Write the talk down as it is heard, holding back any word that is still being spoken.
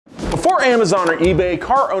Before Amazon or eBay,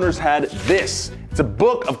 car owners had this. It's a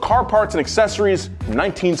book of car parts and accessories from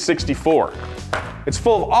 1964. It's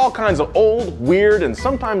full of all kinds of old, weird, and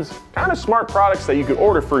sometimes kind of smart products that you could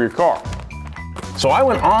order for your car. So I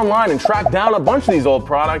went online and tracked down a bunch of these old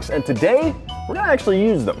products, and today, we're gonna actually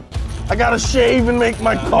use them. I gotta shave and make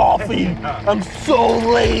my coffee. I'm so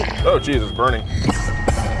late. Oh geez, it's burning.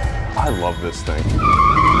 I love this thing.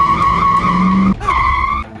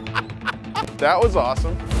 That was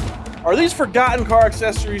awesome. Are these forgotten car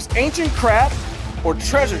accessories ancient crap or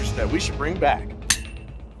treasures that we should bring back?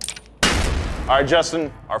 All right,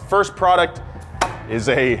 Justin, our first product is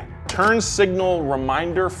a turn signal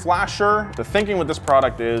reminder flasher. The thinking with this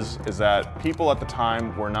product is that people at the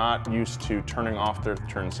time were not used to turning off their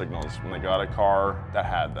turn signals when they got a car that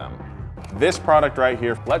had them. This product right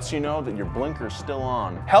here lets you know that your blinker's still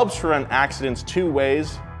on. Helps prevent accidents two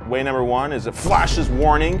ways. Way number one is it flashes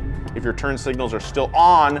warning if your turn signals are still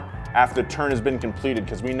on after the turn has been completed,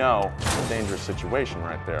 because we know it's a dangerous situation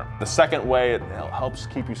right there. The second way it helps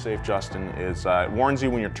keep you safe, Justin, is it warns you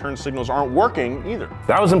when your turn signals aren't working either.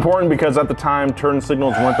 That was important because at the time, turn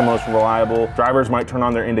signals weren't the most reliable. Drivers might turn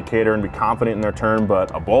on their indicator and be confident in their turn, but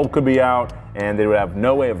a bulb could be out and they would have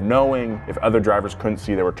no way of knowing if other drivers couldn't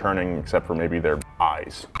see they were turning except for maybe their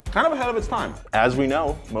eyes. Kind of ahead of its time. As we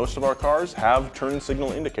know, most of our cars have turn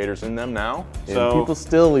signal indicators in them now. And people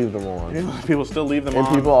still leave them on. People still leave them on.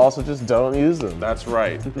 And people also just don't use them. That's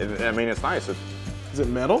right. I mean, it's nice. Is it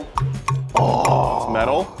metal? Oh, it's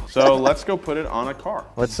metal. So let's go put it on a car.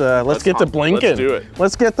 Let's get to blinking. Let's do it.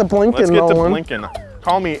 Let's get the blinking. Let's get to blinking.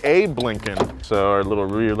 Call me a blinking. So our little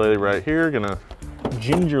relay right here, gonna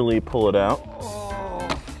gingerly pull it out.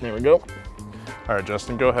 There we go. All right,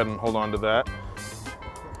 Justin, go ahead and hold on to that.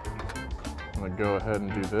 I'm gonna go ahead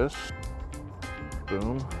and do this.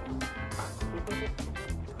 Boom.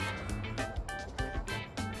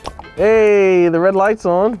 Hey, the red light's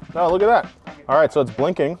on. Oh, look at that. All right, so it's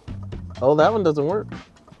blinking. Oh, that one doesn't work.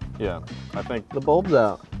 Yeah, I think The bulb's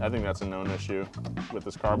out. I think that's a known issue with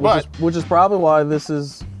this car. Which is probably why this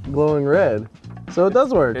is glowing red. So it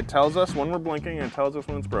does work. It tells us when we're blinking and it tells us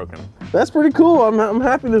when it's broken. That's pretty cool. I'm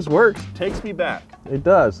happy this works. Takes me back. It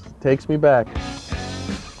does. Takes me back.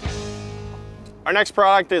 Our next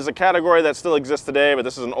product is a category that still exists today, but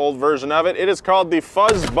this is an old version of it. It is called the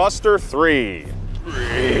Fuzzbuster 3.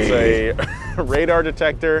 It's a radar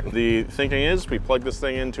detector. The thinking is we plug this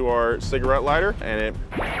thing into our cigarette lighter and it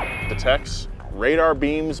detects radar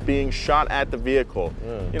beams being shot at the vehicle.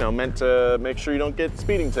 You know, meant to make sure you don't get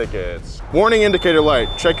speeding tickets. Warning indicator light,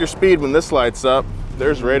 check your speed when this lights up.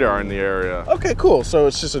 There's radar in the area. Okay, cool. So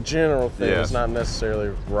it's just a general thing. Yes. It's not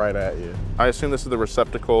necessarily right at you. I assume this is the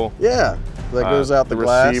receptacle. Yeah, that goes out the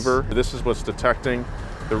glass. Receiver. This is what's detecting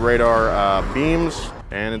the radar beams.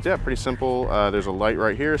 And it's, yeah, pretty simple. There's a light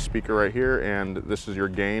right here, speaker right here, and this is your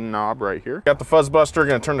gain knob right here. Got the Fuzzbuster,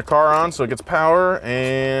 gonna turn the car on so it gets power,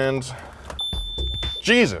 and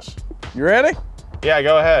Jesus. You ready? Yeah,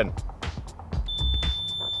 go ahead.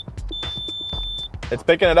 It's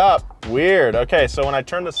picking it up. Weird. Okay, so when I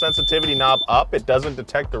turn the sensitivity knob up, it doesn't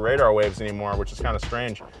detect the radar waves anymore, which is kind of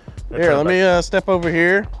strange. Here, let me step over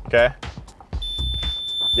here. Okay.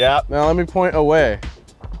 Yeah. Now let me point away.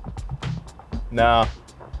 No.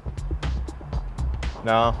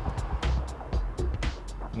 No.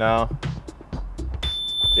 No.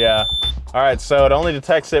 Yeah. All right, so it only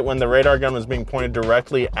detects it when the radar gun was being pointed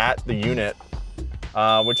directly at the unit,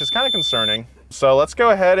 which is kind of concerning. So let's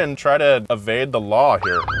go ahead and try to evade the law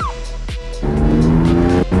here.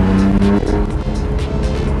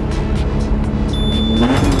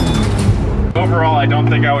 Overall, I don't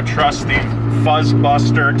think I would trust the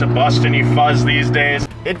Fuzzbuster to bust any fuzz these days.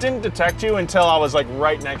 It didn't detect you until I was like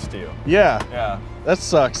right next to you. Yeah. Yeah. That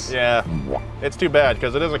sucks. Yeah. It's too bad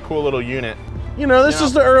because it is a cool little unit. You know, this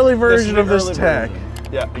is the early version of this tech.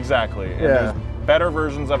 Yeah, exactly. And Yeah. there's better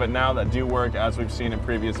versions of it now that do work, as we've seen in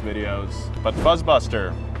previous videos. But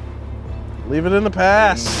Fuzzbuster. Leave it in the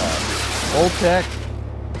past. Old tech.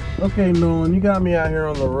 Okay, Nolan, you got me out here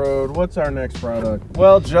on the road. What's our next product?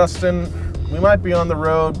 Well, Justin, we might be on the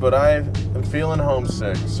road, but I am feeling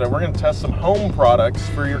homesick. So we're gonna test some home products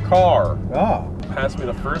for your car. Oh. Pass me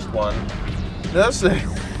the first one. This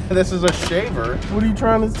is a shaver. What are you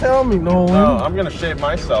trying to tell me, Nolan? Oh, I'm gonna shave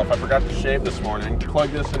myself. I forgot to shave this morning. Plug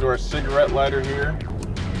this into our cigarette lighter here.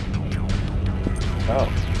 Oh.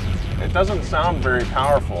 It doesn't sound very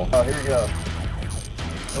powerful. Oh, here you go.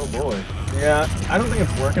 Oh boy. Yeah, I don't think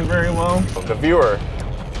it's working very well. The viewer,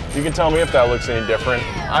 you can tell me if that looks any different.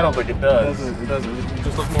 I don't think it does. It doesn't. It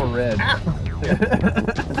just looks more red.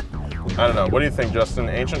 I don't know. What do you think, Justin?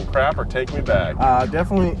 Ancient crap or take me back?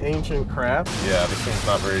 Definitely ancient crap. Yeah, this thing's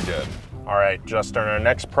not very good. All right, Justin, our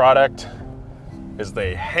next product is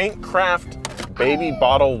the Hankcraft Baby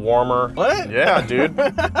Bottle Warmer. What? Yeah, dude.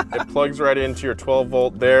 It plugs right into your 12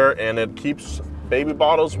 volt there and it keeps baby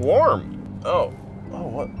bottles warm. Oh,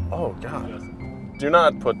 what? Oh, God. Do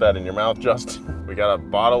not put that in your mouth, Justin. We got a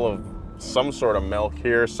bottle of some sort of milk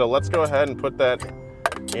here. So let's go ahead and put that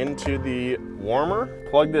into the warmer.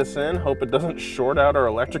 Plug this in, hope it doesn't short out our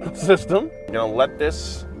electrical system. I'm gonna let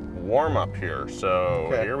this warm up here. So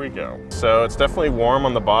Here we go. So it's definitely warm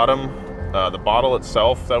on the bottom. The bottle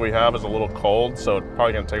itself that we have is a little cold, so it's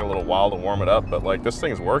probably gonna take a little while to warm it up, but like this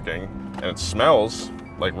thing's working and it smells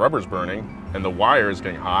like rubber's burning and the wire is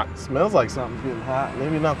getting hot. Smells like something's getting hot.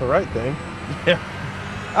 Maybe not the right thing. Yeah.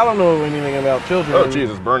 I don't know anything about children. Oh geez,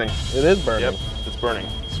 it's burning. It is burning. Yep, it's burning,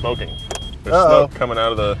 smoking. There's smoke coming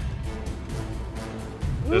out of the,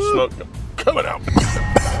 there's smoke coming out.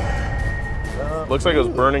 Looks like it was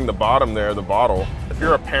burning the bottom there, the bottle. If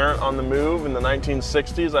you're a parent on the move in the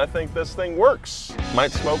 1960s, I think this thing works.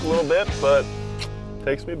 Might smoke a little bit, but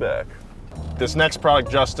takes me back. This next product,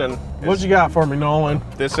 Justin. What you got for me, Nolan?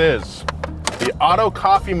 This is the Auto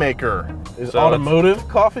Coffee Maker. Is automotive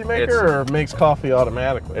coffee maker or makes coffee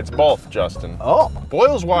automatically? It's both, Justin. Oh.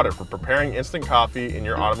 Boils water for preparing instant coffee in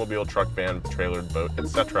your automobile, truck, van, trailer, boat,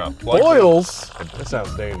 etc. Boils? That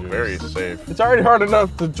sounds dangerous. Very safe. It's already hard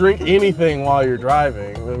enough to drink anything while you're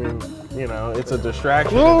driving. I mean, you know, it's a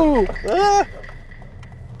distraction. Woo! Ah.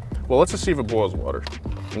 Well, let's just see if it boils water.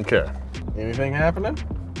 Okay. Anything happening?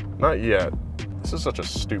 Not yet. This is such a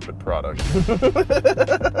stupid product.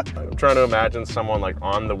 I'm trying to imagine someone like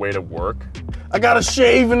on the way to work. I gotta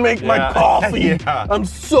shave and make my coffee. Yeah. I'm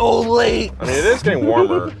so late. I mean, it is getting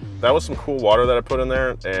warmer. That was some cool water that I put in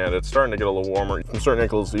there, and it's starting to get a little warmer. From certain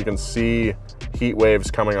angles, you can see heat waves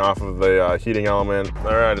coming off of the heating element.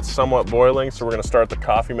 All right, it's somewhat boiling, so we're gonna start the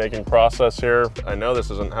coffee making process here. I know this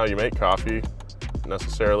isn't how you make coffee,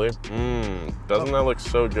 necessarily. Doesn't that look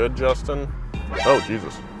so good, Justin? Oh,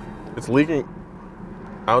 Jesus. It's leaking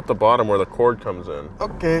out the bottom where the cord comes in.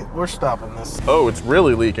 Okay, we're stopping this. Oh, it's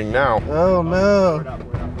really leaking now. Oh no.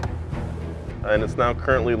 And it's now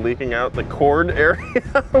currently leaking out the cord area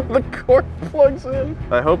where the cord plugs in.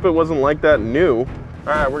 I hope it wasn't like that new. All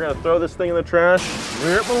right, we're gonna throw this thing in the trash.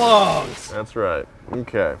 Where it belongs. That's right,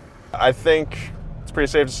 okay. I think it's pretty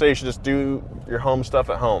safe to say you should just do your home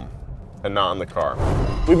stuff at home and not in the car.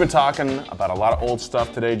 We've been talking about a lot of old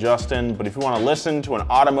stuff today, Justin, but if you want to listen to an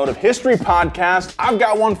automotive history podcast, I've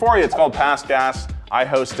got one for you. It's called Past Gas. I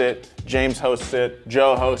host it, James hosts it,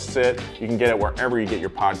 Joe hosts it. You can get it wherever you get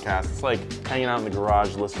your podcasts. It's like hanging out in the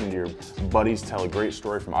garage, listening to your buddies tell a great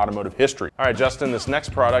story from automotive history. All right, Justin, this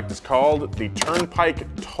next product is called the Turnpike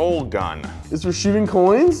Toll Gun. Is for shooting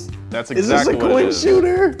coins? That's exactly what it is. Is this a coin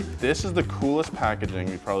shooter? This is the coolest packaging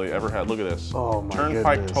we've probably ever had. Look at this. Oh my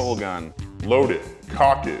Turnpike goodness. Toll Gun. Load it,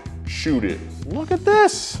 cock it, shoot it. Look at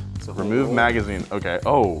this. Remove magazine. Okay.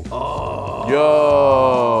 Oh.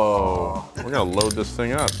 Yo. We're gonna load this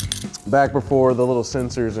thing up. Back before the little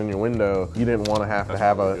sensors in your window, you didn't want to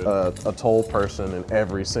have a toll person in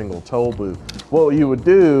every single toll booth. What you would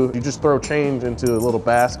do, you just throw change into a little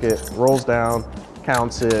basket, rolls down,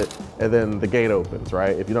 counts it, and then the gate opens,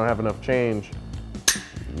 right? If you don't have enough change,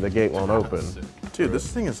 the gate won't open. Dude, this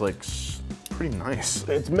thing is like pretty nice.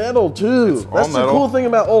 It's metal too. all That's the metal. cool thing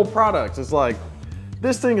about old products. It's like,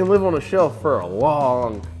 this thing can live on a shelf for a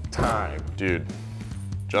long time. Dude,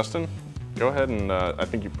 Justin, go ahead and I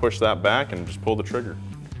think you push that back and just pull the trigger.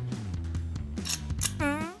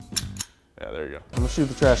 Yeah, there you go. I'm gonna shoot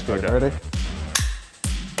the trash can. Okay. Ready?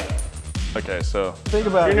 Okay, so Think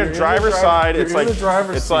about it. you're in your driver's side. You're It's in like the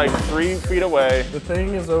driver's it's seat. like 3 feet away. The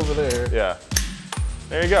thing is over there. Yeah.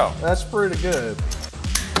 There you go. That's pretty good.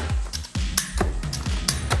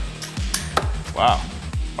 Wow.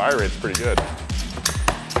 Fire rate's pretty good.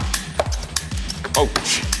 Oh.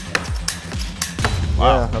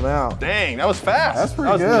 Wow. Yeah, I'm out. Dang, that was fast. That's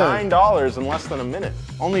pretty That was good. $9 in less than a minute.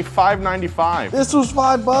 Only $5.95. This was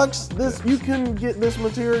 $5. You can get this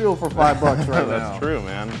material for $5 right now. That's true,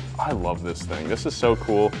 man. I love this thing. This is so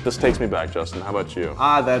cool. This takes me back, Justin. How about you?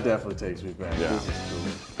 That definitely takes me back. Yeah. This is cool.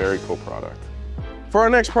 Very cool product. For our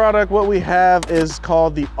next product, what we have is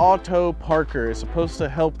called the Auto Parker. It's supposed to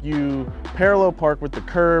help you parallel park with the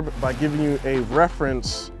curb by giving you a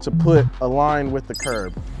reference to put a line with the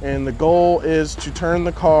curb. And the goal is to turn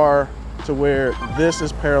the car to where this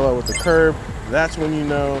is parallel with the curb. That's when you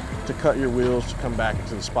know to cut your wheels to come back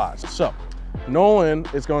into the spots. So, Nolan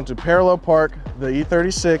is going to parallel park the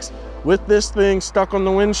E36 with this thing stuck on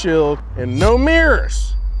the windshield and no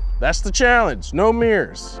mirrors. That's the challenge, no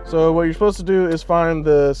mirrors. So what you're supposed to do is find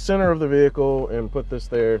the center of the vehicle and put this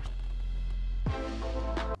there.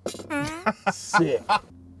 Sick.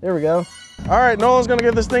 There we go. All right, Nolan's gonna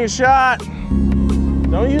give this thing a shot.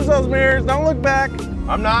 Don't use those mirrors, don't look back.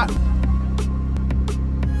 I'm not.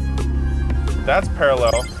 That's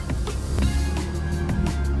parallel.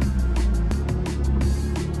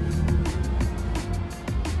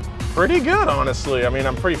 Pretty good, honestly. I mean,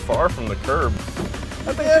 I'm pretty far from the curb.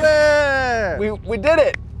 I did it! We did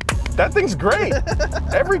it. That thing's great.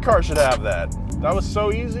 Every car should have that. That was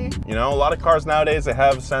so easy. You know, a lot of cars nowadays, they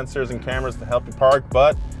have sensors and cameras to help you park,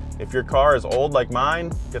 but if your car is old like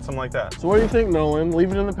mine, get something like that. So what do you think, Nolan?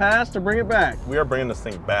 Leave it in the past or bring it back? We are bringing this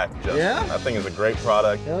thing back, Justin. Yeah? That thing is a great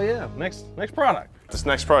product. Hell yeah. Next product. This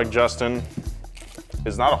next product, Justin,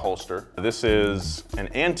 is not a holster. This is an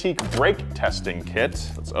antique brake testing kit.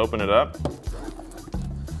 Let's open it up.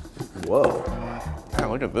 Whoa. Man,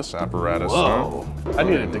 look at this apparatus. Whoa. Huh? I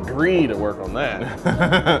need a degree to work on that.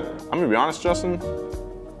 I'm gonna be honest, Justin.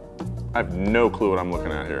 I have no clue what I'm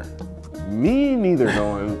looking at here. Me neither,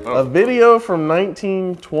 Nolan. Oh. A video from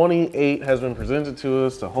 1928 has been presented to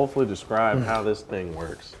us to hopefully describe how this thing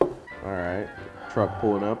works. All right, truck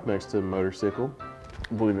pulling up next to a motorcycle.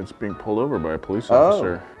 I believe it's being pulled over by a police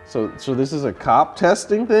officer. So this is a cop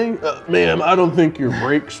testing thing? Ma'am, I don't think your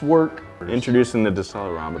brakes work. Introducing the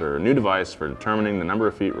decelerometer, a new device for determining the number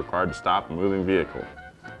of feet required to stop a moving vehicle.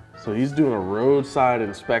 So he's doing a roadside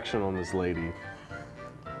inspection on this lady.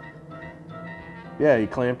 Yeah, he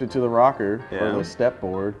clamped it to the rocker or the step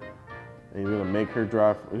board. And he's gonna make her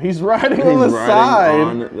drive. He's riding on the side.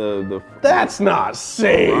 On the That's not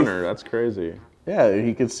safe. runner. That's crazy. Yeah,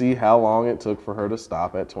 he could see how long it took for her to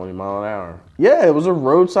stop at 20 miles an hour. Yeah, it was a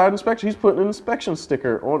roadside inspection. He's putting an inspection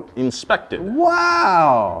sticker on. Inspected.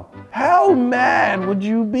 Wow! How mad would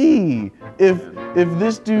you be if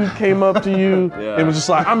this dude came up to you and was just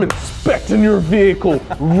like, I'm inspecting your vehicle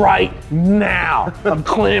right now. I'm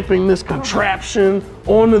clamping this contraption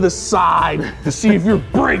onto the side to see if your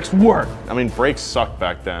brakes work. I mean, brakes sucked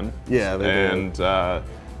back then. Yeah, they did. And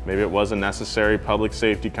maybe it was a necessary public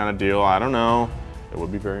safety kind of deal. I don't know. It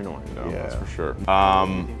would be very annoying, though, that's for sure. I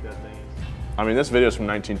mean, this video is from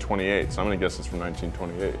 1928, so I'm gonna guess it's from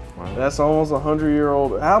 1928. Wow. That's almost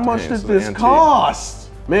 100-year-old. How much did it's an this antique. cost?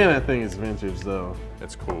 Man, that thing is vintage, though.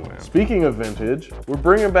 It's cool, man. Speaking of vintage, we're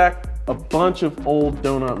bringing back a bunch of old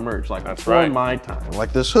donut merch, like before my time.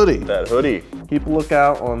 Like this hoodie. That hoodie. Keep a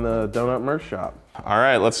lookout on the donut merch shop. All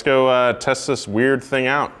right, let's go test this weird thing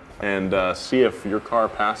out and see if your car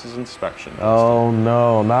passes inspection. Oh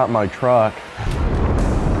no, not my truck.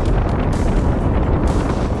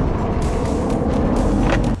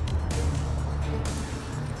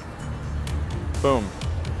 Boom.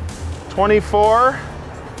 24.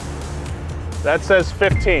 That says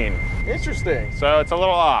 15. Interesting. So it's a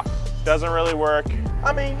little off. Doesn't really work.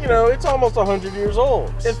 I mean, you know, it's almost 100 years old.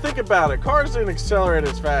 And think about it, cars didn't accelerate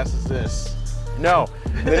as fast as this. No,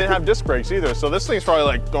 they didn't have disc brakes either. So this thing's probably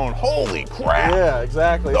like going, holy crap. Yeah,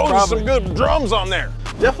 exactly. Those are some good drums on there.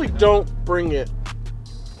 Definitely don't bring it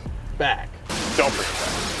back. Don't bring it back.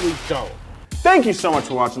 Please don't. Thank you so much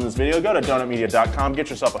for watching this video. Go to donutmedia.com,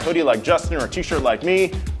 get yourself a hoodie like Justin or a t-shirt like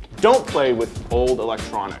me. Don't play with old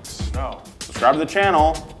electronics. No. Subscribe to the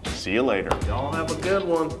channel. See you later. Y'all have a good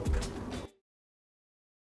one.